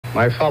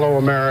My fellow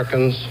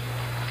Americans,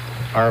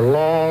 our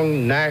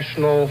long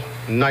national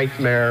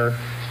nightmare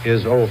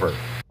is over.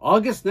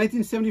 August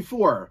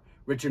 1974,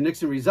 Richard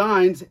Nixon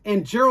resigns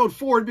and Gerald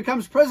Ford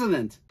becomes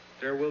president.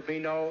 There will be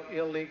no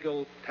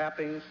illegal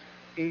tappings,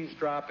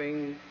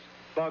 eavesdropping,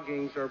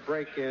 buggings, or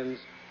break-ins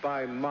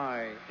by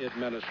my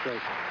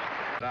administration.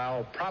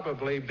 I'll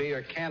probably be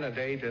a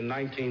candidate in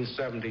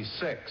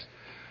 1976.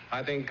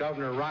 I think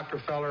Governor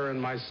Rockefeller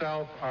and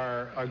myself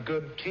are a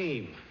good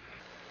team.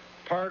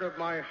 Part of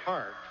my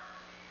heart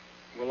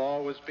will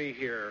always be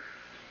here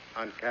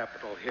on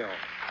Capitol Hill.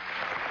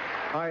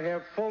 I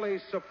have fully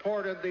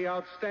supported the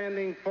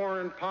outstanding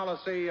foreign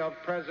policy of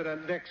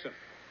President Nixon.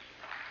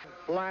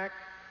 Black,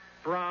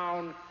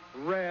 brown,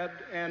 red,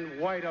 and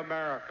white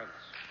Americans,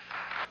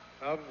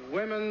 of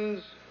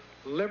women's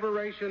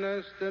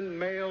liberationist and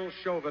male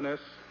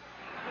chauvinists.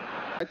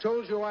 I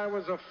told you I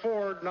was a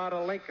Ford, not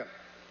a Lincoln.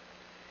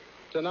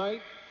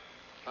 Tonight,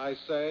 I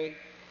say,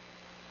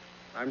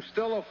 I'm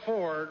still a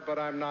Ford, but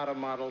I'm not a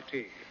Model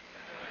T.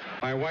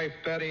 My wife,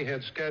 Betty,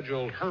 had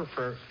scheduled her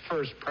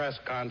first press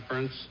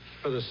conference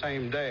for the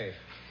same day.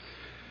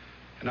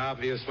 And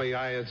obviously,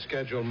 I had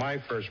scheduled my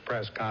first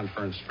press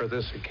conference for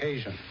this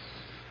occasion.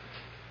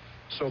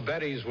 So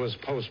Betty's was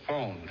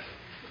postponed.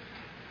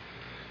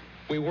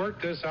 We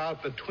worked this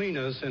out between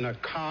us in a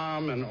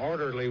calm and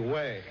orderly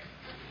way.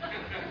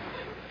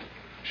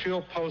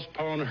 She'll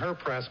postpone her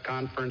press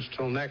conference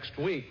till next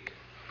week.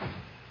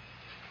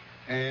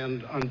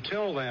 And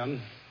until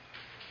then,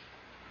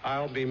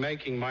 I'll be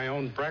making my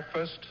own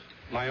breakfast,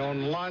 my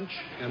own lunch,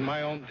 and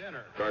my own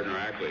dinner. Gardner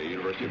Ackley,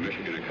 University of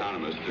Michigan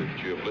economist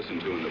that you have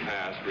listened to in the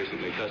past,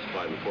 recently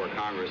testified before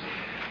Congress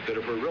that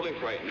if we're really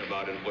frightened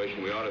about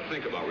inflation, we ought to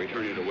think about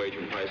returning to wage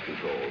and price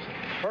controls.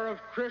 Or of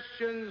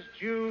Christians,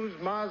 Jews,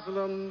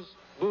 Muslims,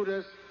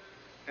 Buddhists,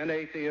 and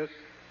atheists,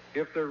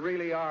 if there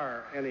really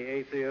are any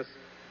atheists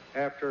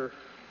after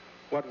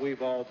what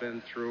we've all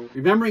been through.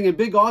 Remembering in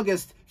Big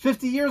August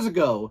 50 years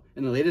ago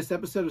in the latest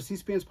episode of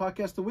C-SPAN's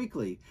podcast, The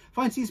Weekly.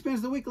 Find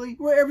C-SPAN's The Weekly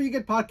wherever you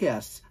get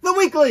podcasts. The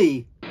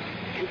Weekly!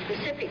 And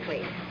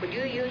specifically, would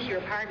you use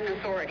your pardon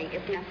authority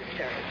if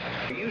necessary?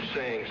 Are you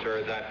saying,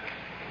 sir, that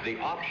the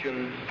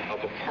option of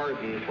a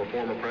pardon for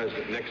former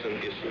President Nixon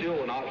is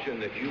still an option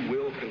that you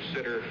will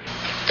consider?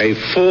 A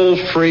full,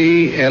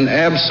 free, and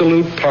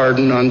absolute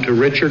pardon unto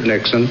Richard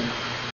Nixon